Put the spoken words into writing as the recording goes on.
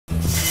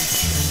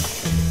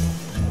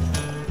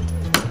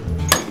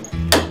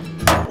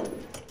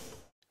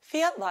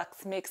Fiat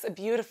Luxe makes a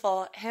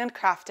beautiful,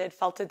 handcrafted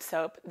felted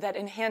soap that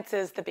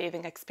enhances the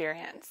bathing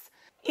experience.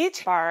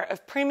 Each bar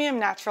of premium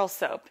natural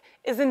soap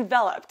is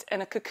enveloped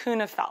in a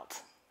cocoon of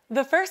felt.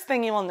 The first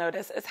thing you will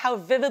notice is how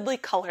vividly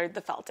colored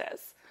the felt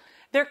is.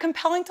 They're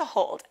compelling to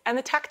hold, and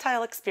the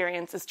tactile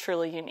experience is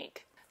truly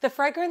unique. The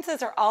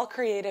fragrances are all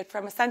created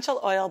from essential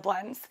oil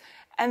blends,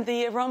 and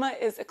the aroma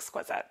is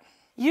exquisite.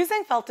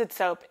 Using felted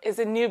soap is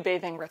a new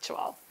bathing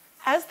ritual.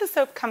 As the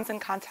soap comes in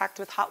contact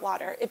with hot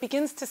water, it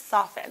begins to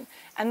soften,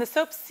 and the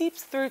soap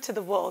seeps through to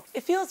the wool.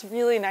 It feels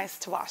really nice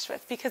to wash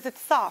with because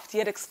it's soft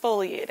yet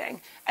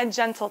exfoliating and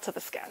gentle to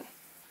the skin.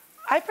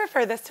 I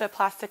prefer this to a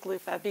plastic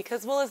loofah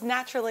because wool is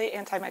naturally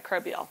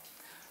antimicrobial.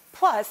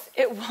 Plus,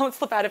 it won't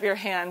slip out of your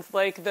hands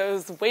like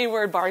those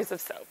wayward bars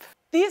of soap.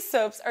 These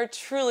soaps are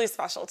truly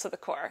special to the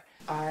core.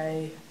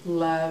 I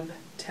love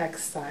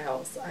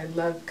textiles. I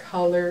love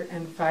color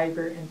and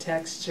fiber and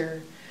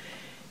texture.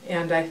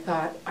 And I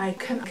thought I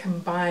could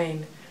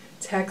combine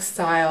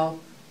textile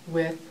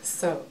with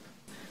soap.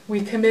 We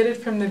committed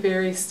from the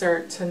very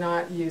start to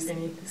not use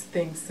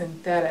anything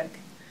synthetic.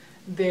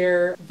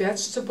 They're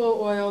vegetable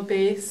oil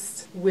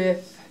based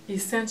with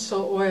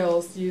essential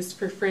oils used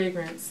for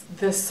fragrance.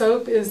 The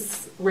soap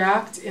is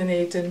wrapped in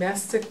a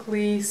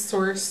domestically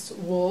sourced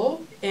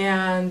wool,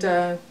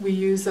 and we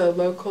use a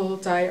local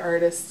dye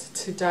artist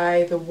to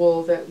dye the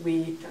wool that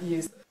we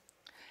use.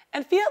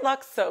 And Fiat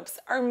Luxe soaps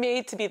are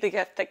made to be the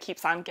gift that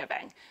keeps on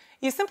giving.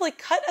 You simply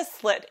cut a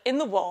slit in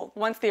the wool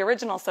once the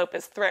original soap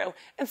is through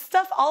and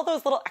stuff all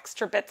those little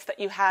extra bits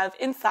that you have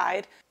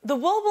inside. The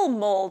wool will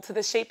mold to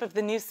the shape of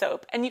the new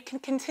soap, and you can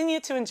continue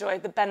to enjoy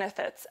the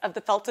benefits of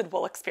the felted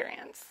wool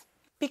experience.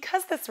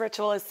 Because this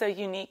ritual is so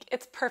unique,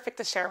 it's perfect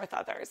to share with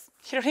others.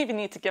 You don't even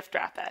need to gift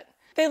wrap it.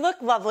 They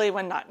look lovely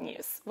when not in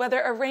use,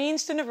 whether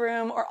arranged in a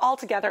room or all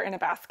together in a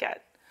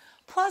basket.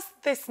 Plus,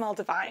 they smell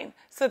divine,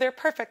 so they're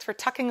perfect for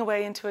tucking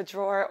away into a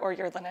drawer or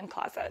your linen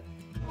closet.